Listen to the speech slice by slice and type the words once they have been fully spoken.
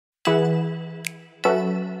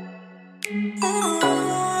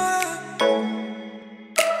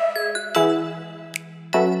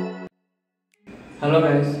Hello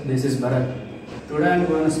guys, this is Bharat. Today I am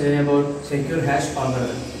going to say about secure hash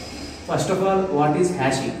algorithm. First of all, what is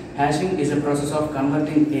hashing? Hashing is a process of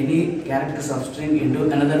converting any characters of string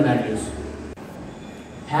into another values.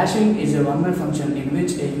 Hashing is a one-way function in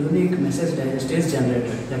which a unique message digest is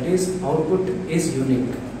generated. That is, output is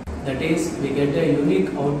unique. That is, we get a unique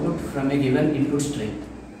output from a given input string.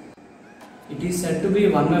 It is said to be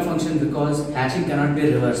a one-way function because hashing cannot be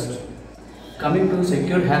reversed. Coming to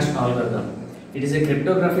secure hash algorithm. It is a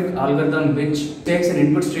cryptographic algorithm which takes an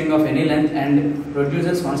input string of any length and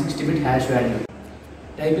produces 160-bit hash value.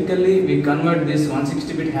 Typically, we convert this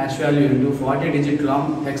 160-bit hash value into 40-digit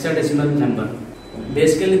long hexadecimal number.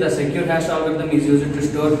 Basically, the secure hash algorithm is used to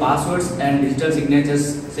store passwords and digital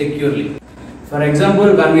signatures securely. For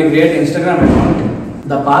example, when we create an Instagram account,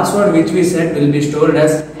 the password which we set will be stored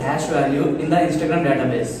as hash value in the Instagram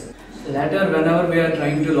database. Later, whenever we are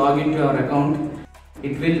trying to log into our account,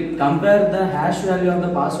 it will compare the hash value of the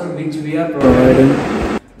password which we are providing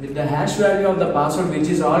with the hash value of the password which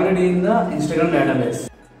is already in the Instagram database.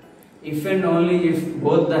 If and only if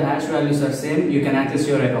both the hash values are same, you can access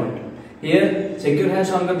your account. Here, secure hash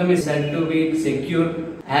algorithm is said to be secure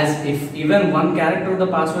as if even one character of the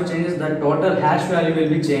password changes, the total hash value will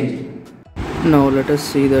be changed. Now let us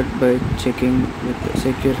see that by checking with the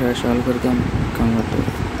secure hash algorithm converter.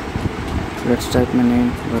 Let's type my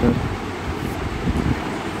name, Bharat.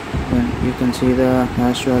 Then you can see the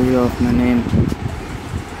hash value of my name.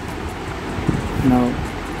 Now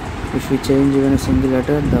if we change even a single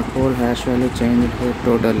letter, the whole hash value changed here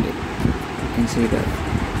totally. You can see that.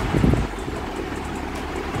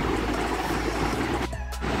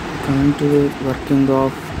 Coming to the working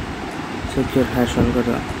of secure hash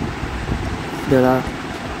algorithm, there are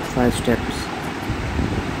 5 steps: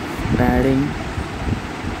 padding,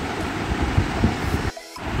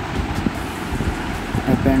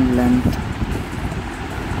 append length,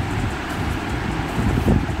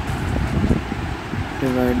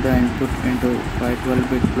 divide the input into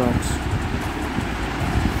 512-bit blocks,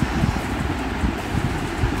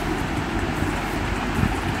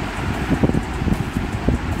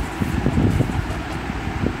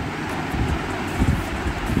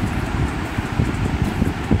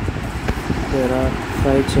 there are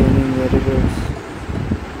 5 chaining variables,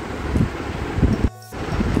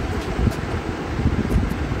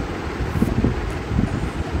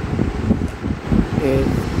 A,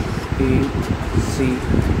 B, C,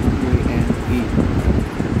 D and E.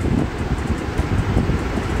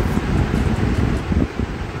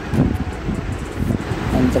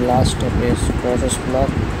 And the last step is process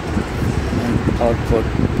block and output.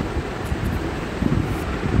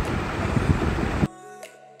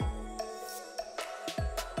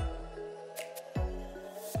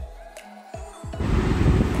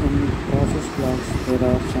 In process blocks there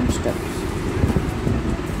are some steps.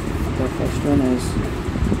 The first one is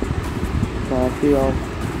copy of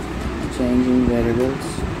changing variables,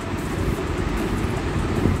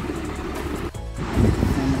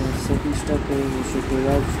 and the second step is we should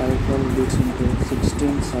divide 512 bits into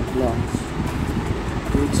 16 subblocks.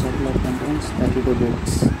 Each subblock contains 32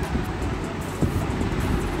 bits.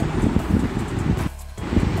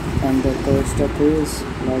 And the third step is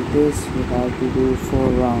like this: we have to do 4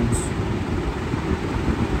 rounds.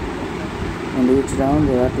 In each round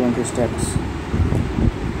there are 20 steps.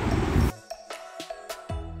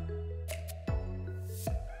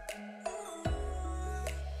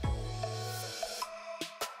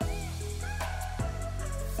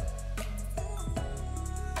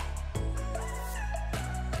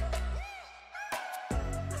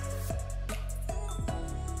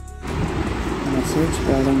 Message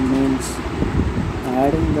padding means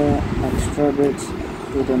adding the extra bits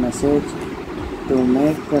to the message to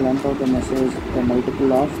make the length of the message a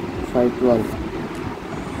multiple of 512.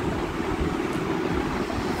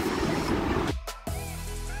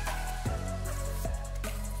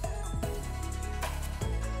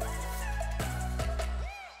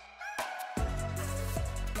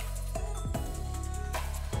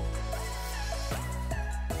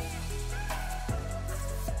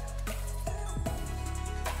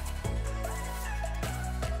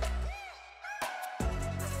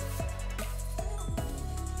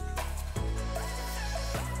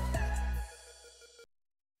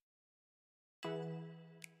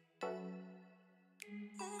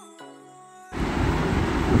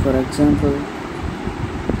 For example,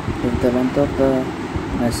 if the length of the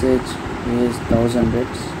message is 1000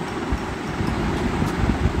 bits,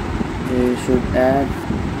 we should add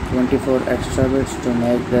 24 extra bits to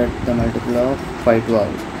make that the multiple of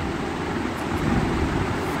 512.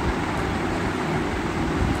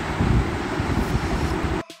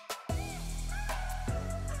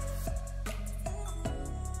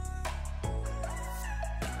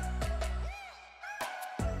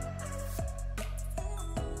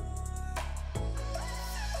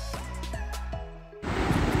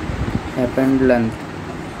 append length.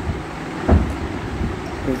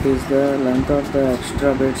 It is the length of the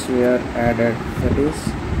extra bits we are added, that is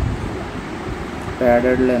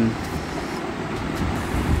padded length.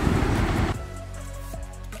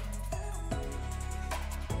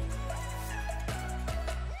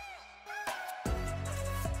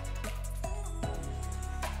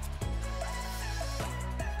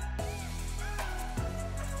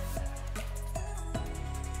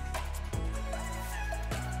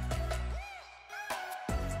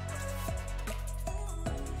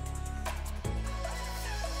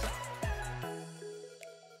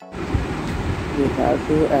 We have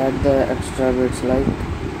to add the extra bits, like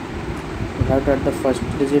we have to add the first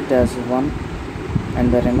digit as 1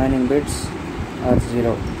 and the remaining bits are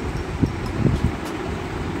 0.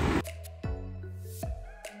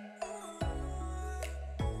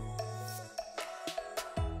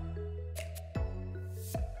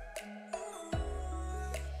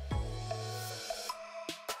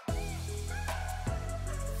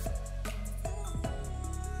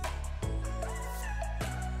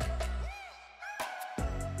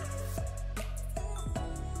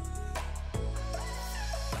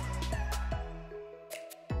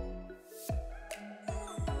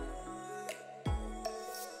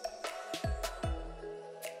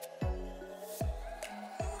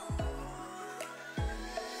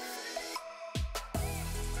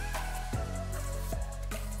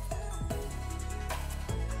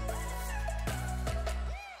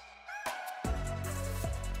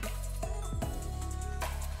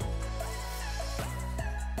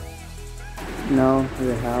 Now we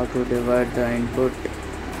have to divide the input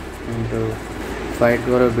into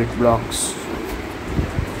 512 bit blocks.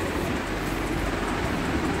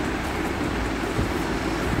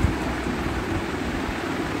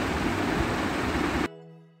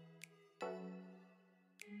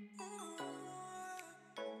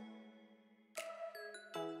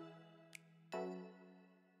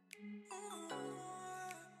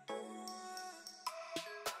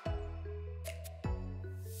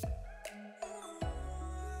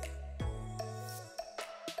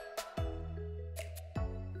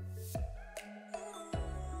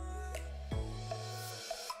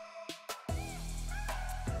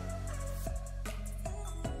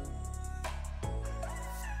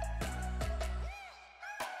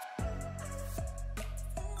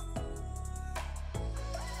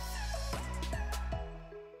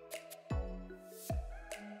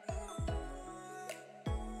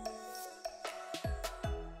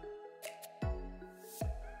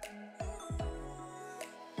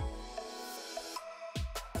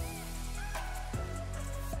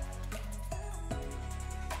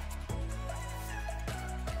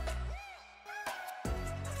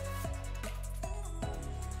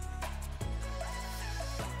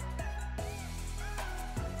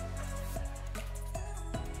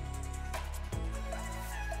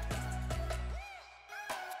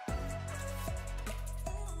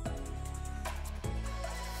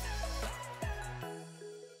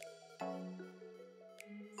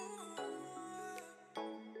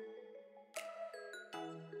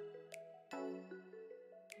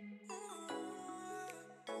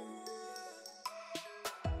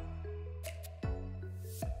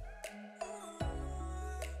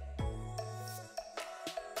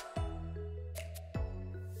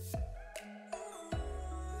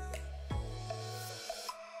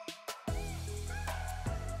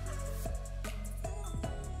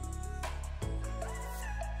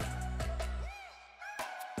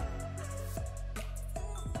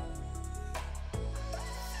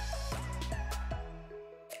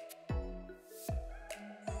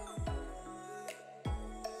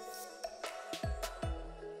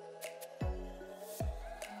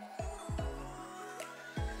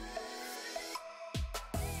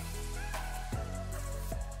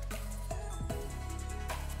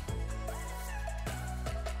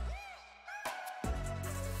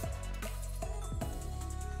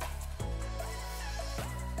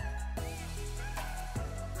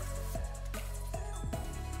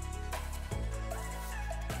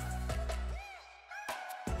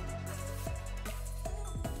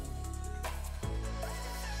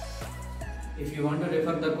 If you want to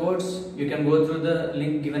refer the codes, you can go through the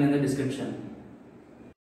link given in the description.